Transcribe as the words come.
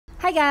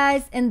Hi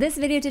guys! In this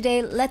video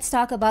today, let's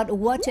talk about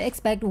what to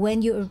expect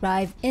when you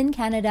arrive in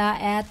Canada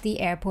at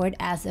the airport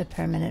as a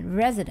permanent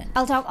resident.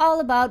 I'll talk all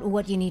about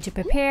what you need to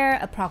prepare,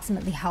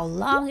 approximately how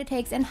long it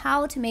takes, and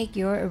how to make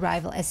your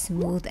arrival as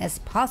smooth as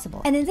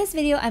possible. And in this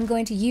video, I'm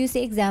going to use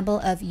the example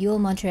of YUL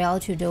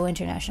Montreal-Trudeau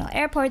International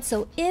Airport,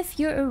 so if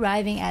you're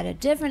arriving at a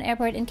different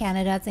airport in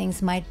Canada,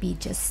 things might be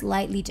just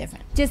slightly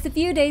different. Just a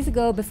few days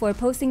ago, before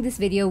posting this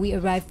video, we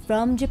arrived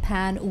from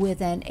Japan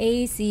with an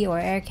AAC or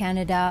Air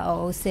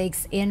Canada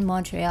 006 in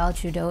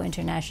Montreal-Trudeau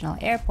International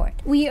Airport.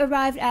 We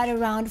arrived at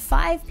around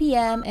 5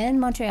 p.m. in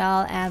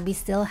Montreal, and we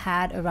still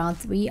had around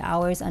 3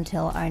 hours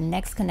until our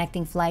next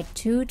connecting flight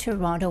to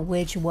Toronto,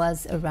 which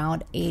was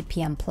around 8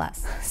 p.m.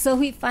 plus. So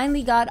we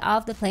finally got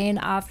off the plane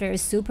after a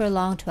super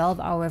long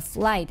 12-hour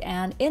flight,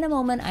 and in a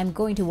moment I'm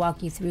going to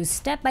walk you through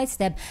step by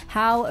step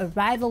how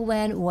arrival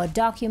went, what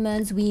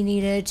documents we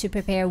needed to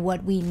prepare,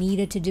 what we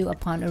needed to do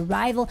upon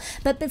arrival.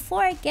 But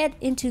before I get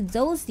into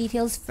those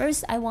details,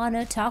 first I want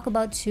to talk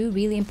about two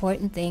really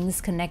important things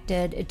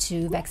connected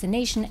to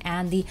vaccination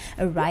and the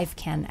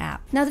arriveCAN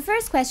app. Now, the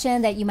first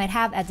question that you might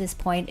have at this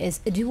point is,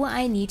 do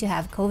I need to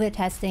have COVID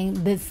testing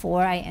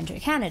before I enter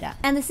Canada?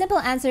 And the simple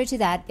answer to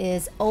that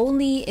is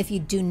only if you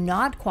do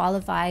not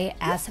qualify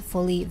as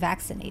fully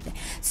vaccinated.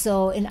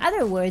 So in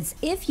other words,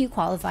 if you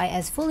qualify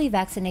as fully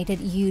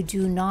vaccinated, you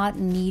do not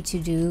need to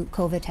do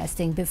COVID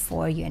testing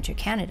before you enter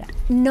Canada.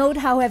 Note,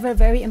 however,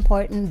 very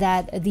important,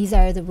 that these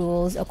are the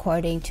rules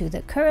according to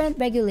the current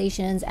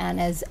regulations, and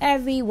as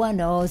everyone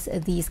knows,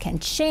 these can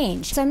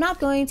change. So I'm not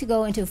going to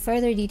go into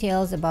further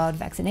details about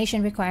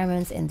vaccination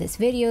requirements in this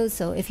video.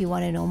 So if you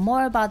want to know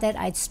more about that,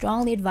 I'd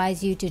strongly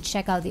advise you to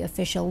check out the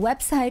official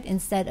website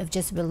instead of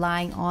just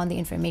relying on the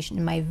information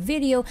in my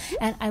video,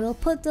 and I will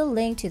put the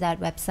link to that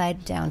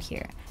website down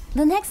here.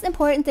 The next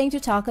important thing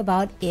to talk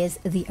about is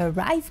the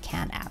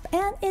arriveCAN app,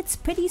 and it's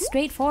pretty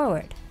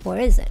straightforward. Or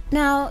is it?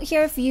 Now,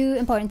 here are a few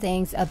important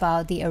things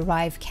about the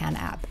arriveCAN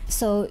app.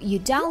 So you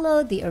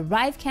download the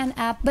arriveCAN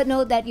app, but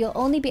note that you'll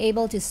only be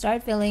able to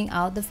start filling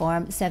out the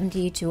form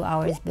 72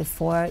 hours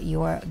before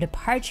your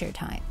departure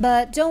time.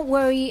 But don't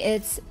worry,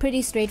 it's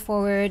pretty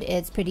straightforward.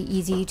 It's pretty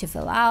easy to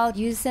fill out.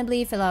 You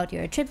simply fill out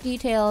your trip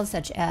details,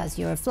 such as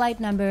your flight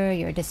number,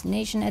 your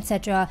destination,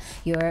 etc.,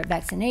 your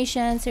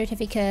vaccination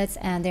certificates,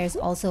 and there's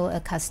also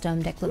a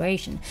custom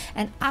declaration.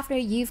 And after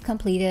you've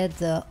completed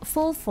the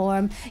full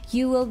form,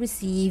 you will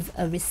receive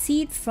a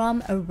receipt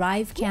from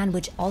arriveCAN,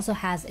 which also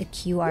has a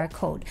QR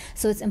code.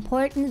 So it's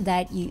important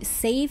that you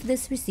save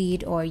this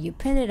receipt or you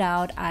print it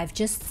out. I've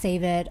just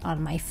saved it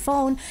on my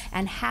phone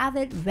and have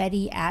it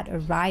ready at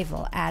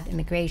arrival at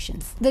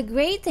immigrations. The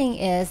great thing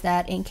is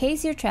that in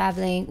case you're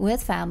traveling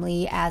with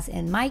family, as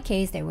in my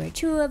case, there were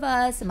two of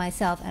us,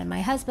 myself and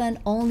my husband,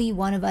 only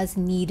one of us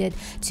needed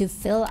to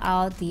fill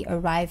out the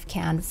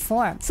arriveCAN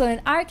form. So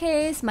in our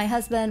case, my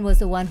husband was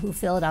the one who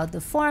filled out the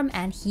form,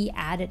 and he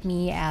added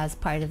me as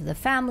part of the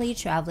family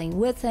traveling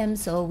with him,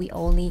 so we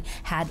only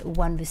had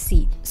one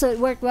receipt. So it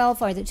worked well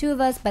for the two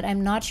of us, but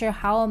I'm not sure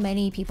how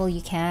many people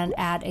you can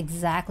add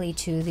exactly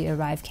to the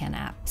arriveCAN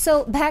app.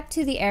 So back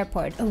to the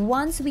airport.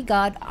 Once we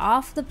got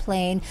off the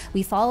plane,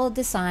 we followed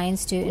the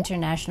signs to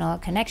international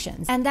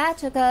connections, and that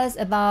took us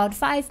about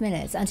 5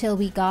 minutes until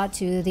we got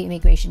to the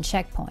immigration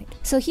checkpoint.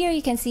 So here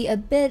you can see a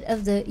bit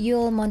of the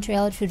YUL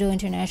Montreal-Trudeau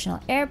International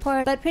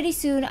Airport, but pretty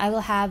soon I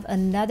will have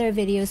another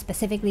video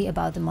specifically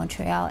about the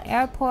Montreal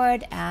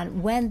airport,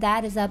 and when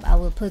that is up, I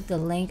will put the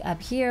link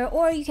up here,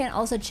 or you can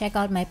also check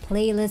out my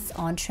playlists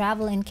on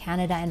travel in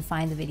Canada and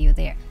find the video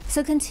there.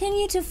 So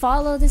continue to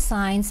follow the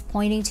signs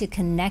pointing to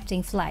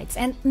connecting flights,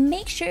 and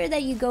make sure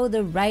that you go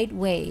the right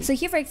way. So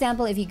here, for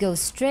example, if you go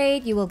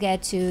straight, you will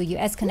get to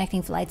US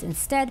connecting flights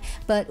instead,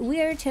 but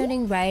we're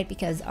turning right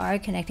because our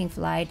connecting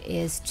flight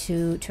is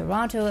to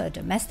Toronto, a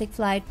domestic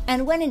flight.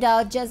 And when in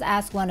doubt, just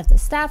ask one of the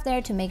staff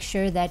there to make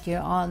sure that you're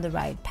on the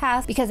right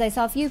path, because I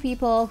saw a few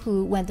people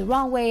who went the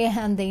wrong way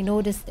and they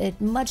noticed it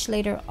much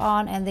later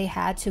on, and they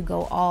had to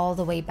go all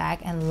the way back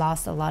and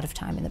lost a lot of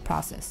time in the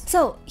process.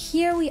 So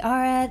here we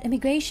are at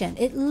immigration.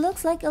 It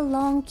looks like a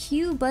long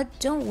queue, but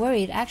don't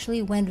worry, it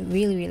actually went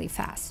really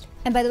fast.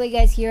 And by the way,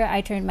 guys, here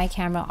I turned my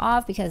camera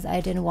off because I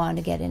didn't want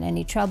to get in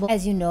any trouble.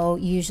 As you know,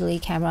 usually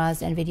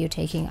cameras and video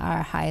taking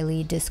are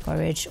highly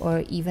discouraged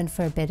or even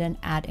forbidden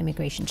at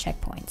immigration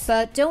checkpoints.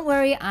 But don't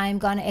worry, I'm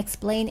gonna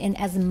explain in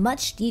as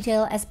much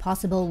detail as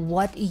possible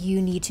what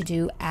you need to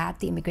do at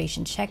the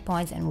immigration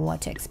checkpoints and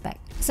what to expect.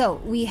 So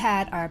we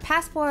had our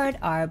passport,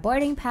 our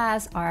boarding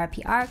pass, our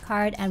PR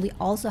card, and we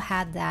also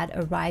had that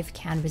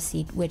arriveCAN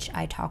receipt, which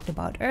I talked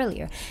about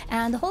earlier.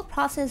 And the whole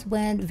process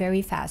went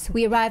very fast.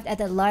 We arrived at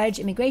the large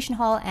immigration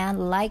hall,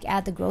 and like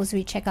at the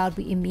grocery checkout,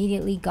 we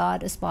immediately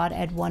got a spot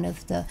at one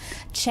of the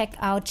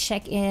checkout,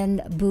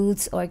 check-in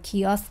booths or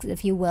kiosks,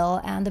 if you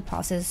will, and the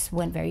process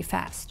went very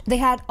fast. They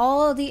had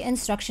all the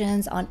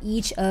instructions on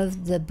each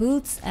of the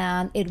booths,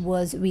 and it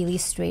was really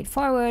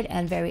straightforward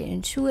and very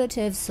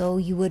intuitive, so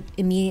you would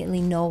immediately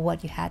know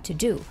what you had to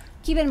do.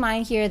 Keep in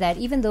mind here that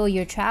even though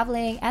you're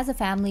traveling as a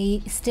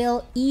family,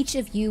 still each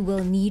of you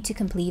will need to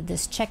complete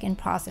this check-in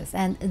process,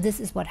 and this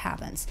is what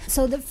happens.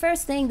 So the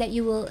first thing that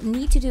you will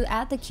need to do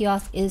at the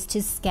kiosk is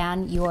to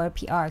scan your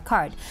PR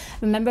card.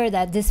 Remember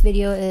that this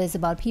video is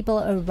about people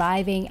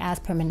arriving as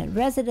permanent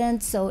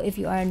residents, so if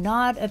you are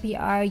not a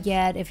PR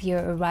yet, if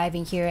you're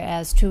arriving here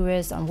as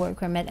tourists on work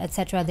permit,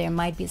 etc., there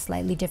might be a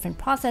slightly different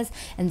process.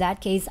 In that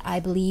case, I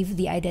believe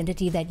the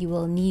identity that you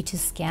will need to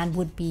scan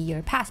would be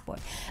your passport.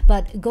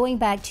 But going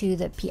back to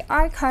the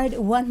PR card,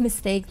 one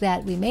mistake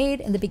that we made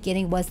in the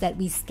beginning was that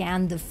we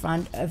scanned the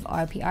front of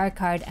our PR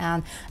card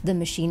and the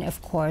machine,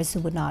 of course,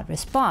 would not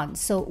respond.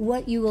 So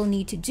what you will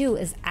need to do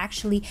is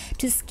actually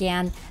to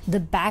scan the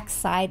back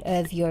side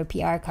of your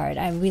PR card.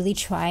 I'm really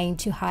trying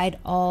to hide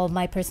all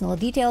my personal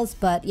details,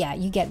 but yeah,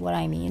 you get what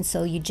I mean.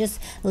 So you just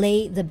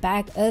lay the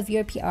back of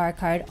your PR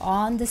card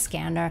on the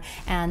scanner,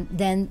 and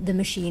then the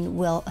machine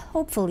will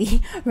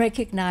hopefully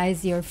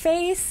recognize your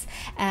face.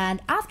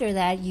 And after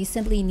that, you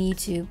simply need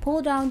to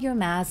pull down your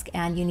mask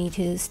and you need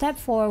to step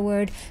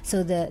forward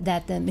so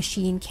that the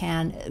machine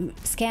can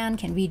scan,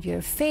 can read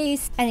your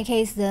face. And in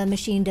case the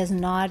machine does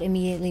not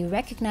immediately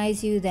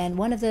recognize you, then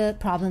one of the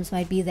problems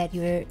might be that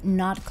you're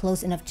not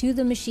close enough to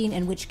the machine,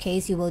 in which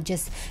case you will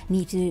just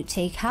need to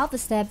take half a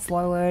step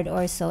forward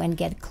or so and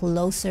get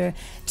closer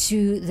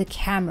to the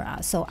camera.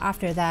 So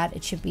after that,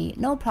 it should be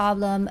no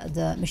problem.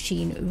 The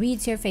machine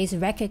reads your face,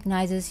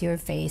 recognizes your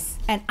face.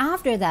 And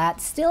after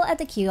that, still at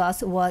the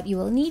kiosk, what you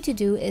will need to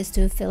do is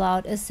to fill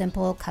out a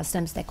simple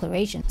customs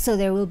declaration. So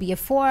there will be a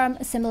form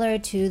similar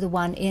to the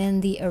one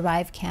in the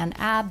arriveCAN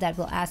app that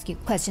will ask you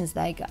questions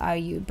like, are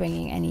you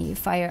bringing any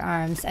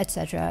firearms,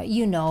 etc.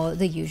 You know,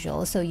 the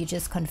usual. So you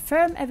just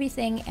confirm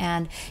everything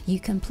and you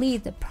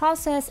complete the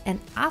process,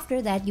 and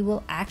after that you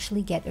will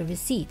actually get a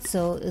receipt.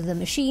 So the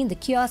machine, the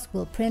kiosk,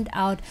 will print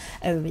out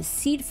a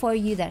receipt for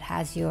you that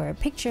has your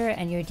picture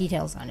and your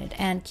details on it.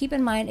 And keep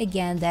in mind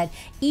again that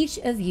each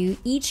of you,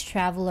 each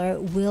traveler,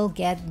 will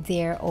get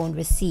their own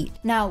receipt.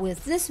 Now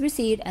with this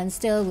receipt and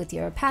still with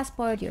your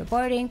passport, your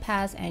boarding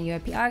pass and your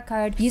PR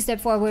card, you step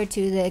forward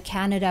to the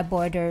Canada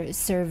Border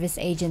Service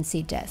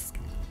Agency desk.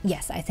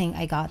 Yes, I think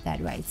I got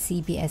that right,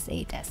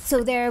 CBSA desk.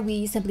 So there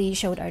we simply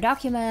showed our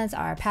documents,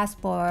 our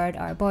passport,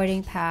 our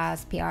boarding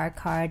pass, PR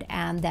card,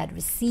 and that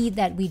receipt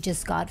that we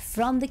just got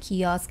from the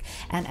kiosk.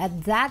 And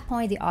at that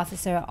point, the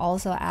officer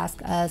also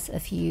asked us a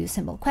few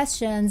simple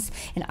questions.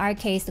 In our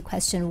case, the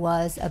question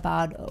was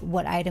about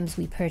what items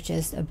we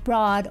purchased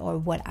abroad or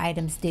what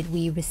items did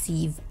we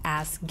receive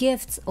as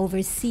gifts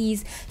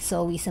overseas.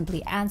 So we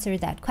simply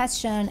answered that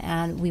question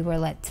and we were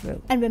let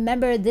through. And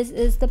remember, this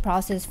is the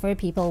process for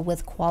people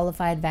with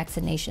qualified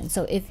vaccination.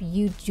 So if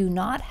you do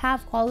not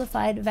have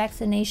qualified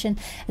vaccination,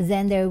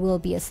 then there will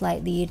be a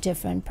slightly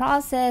different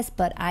process,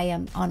 but I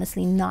am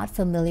honestly not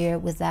familiar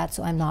with that,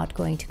 so I'm not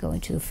going to go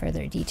into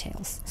further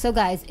details. So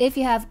guys, if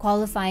you have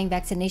qualifying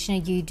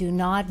vaccination, you do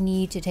not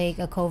need to take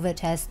a COVID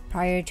test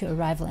prior to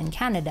arrival in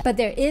Canada. But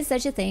there is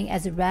such a thing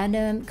as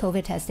random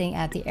COVID testing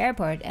at the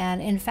airport,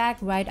 and in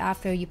fact, right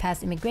after you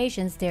pass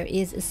immigrations, there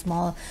is a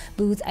small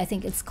booth, I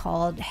think it's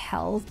called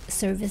health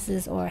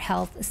services or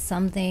health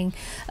something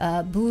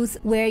booth,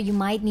 where you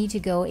might need to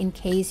go in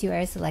case you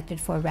are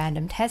selected for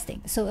random testing.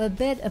 So a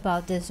bit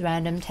about this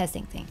random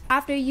testing thing.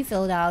 After you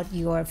filled out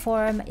your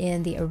form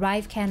in the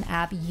arriveCAN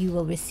app, you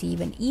will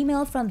receive an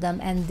email from them,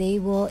 and they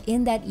will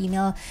in that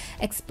email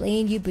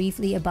explain you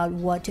briefly about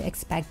what to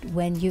expect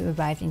when you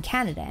arrive in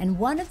Canada. And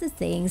one of the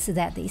things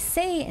that they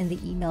say in the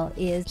email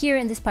is, here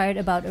in this part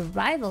about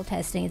arrival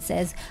testing, it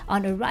says,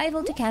 on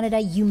arrival to Canada,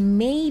 you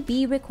may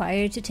be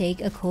required to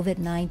take a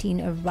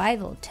COVID-19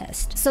 arrival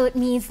test. So it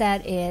means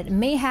that it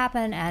may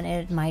happen and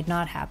it might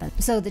not happen.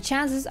 So the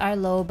chances are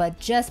low, but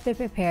just be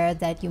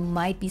prepared that you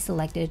might be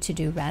selected to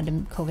do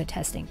random COVID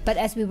testing. But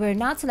as we were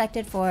not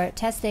selected for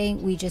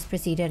testing, we just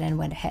proceeded and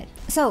went ahead.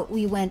 So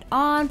we went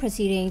on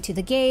proceeding to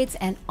the gates,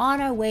 and on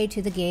our way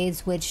to the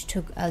gates, which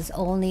took us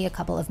only a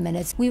couple of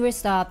minutes, we were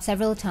stopped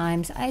several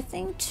times, I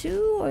think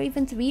 2 or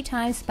even 3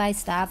 times, by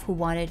staff who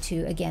wanted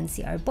to again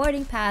see our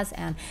boarding pass,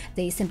 and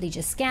they simply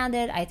just scanned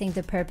it. I think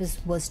the purpose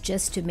was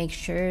just to make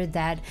sure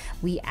that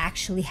we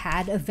actually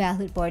had a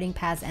valid boarding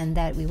pass and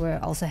that we were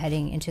also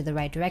heading into the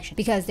right direction,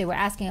 because they were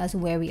asking us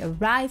where we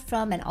arrived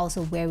from and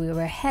also where we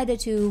were headed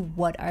to,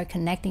 what our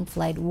connecting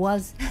flight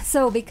was.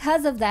 So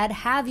because of that,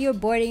 have your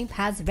boarding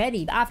pass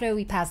ready. After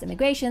we passed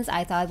immigrations,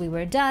 I thought we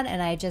were done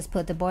and I just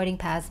put the boarding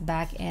pass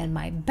back in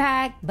my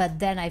bag, but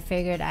then I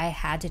figured I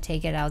had to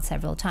take it out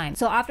several times.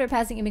 So after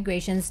passing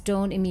immigrations,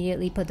 don't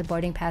immediately put the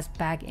boarding pass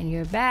back in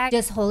your bag.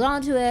 Just hold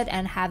on to it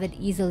and have it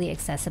easily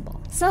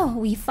accessible. So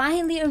we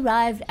finally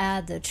arrived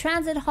at the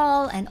transit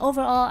hall, and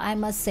overall I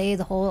must say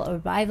the whole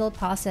arrival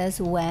process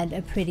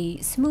went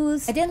pretty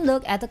smooth. I didn't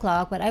look at the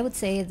clock, but I would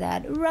say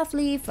that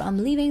roughly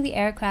from leaving the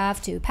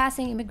aircraft to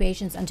passing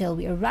immigrations until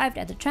we arrived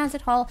at the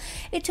transit hall,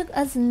 it took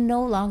us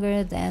no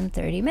longer than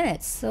 30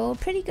 minutes. So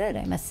pretty good,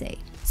 I must say.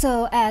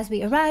 So as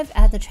we arrived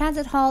at the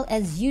transit hall,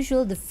 as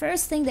usual, the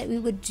first thing that we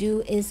would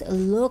do is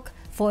look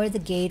for the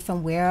gate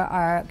from where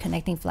our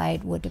connecting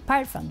flight would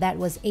depart from. That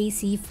was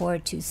AC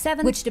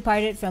 427, which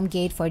departed from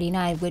gate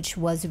 49, which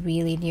was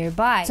really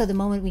nearby. So the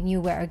moment we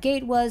knew where our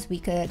gate was, we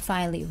could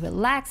finally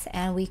relax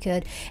and we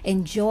could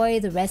enjoy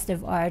the rest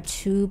of our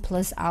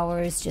 2+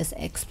 hours just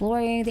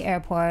exploring the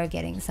airport,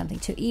 getting something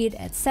to eat,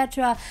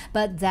 etc.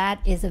 But that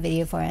is a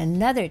video for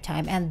another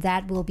time, and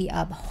that will be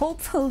up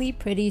hopefully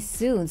pretty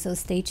soon, so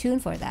stay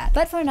tuned for that.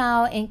 But for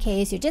now, in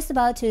case you're just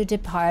about to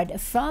depart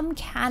from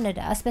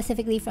Canada,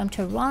 specifically from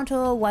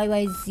Toronto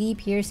YYZ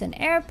Pearson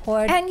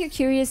Airport, and you're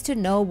curious to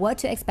know what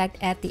to expect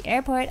at the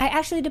airport, I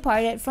actually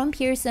departed from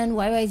Pearson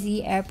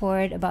YYZ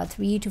Airport about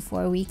 3 to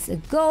 4 weeks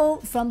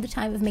ago from the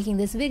time of making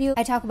this video.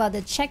 I talk about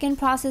the check-in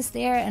process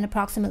there and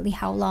approximately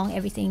how long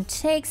everything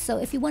takes, so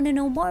if you want to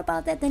know more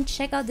about that, then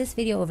check out this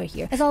video over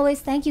here. As always,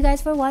 thank you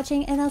guys for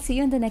watching, and I'll see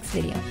you in the next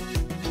video.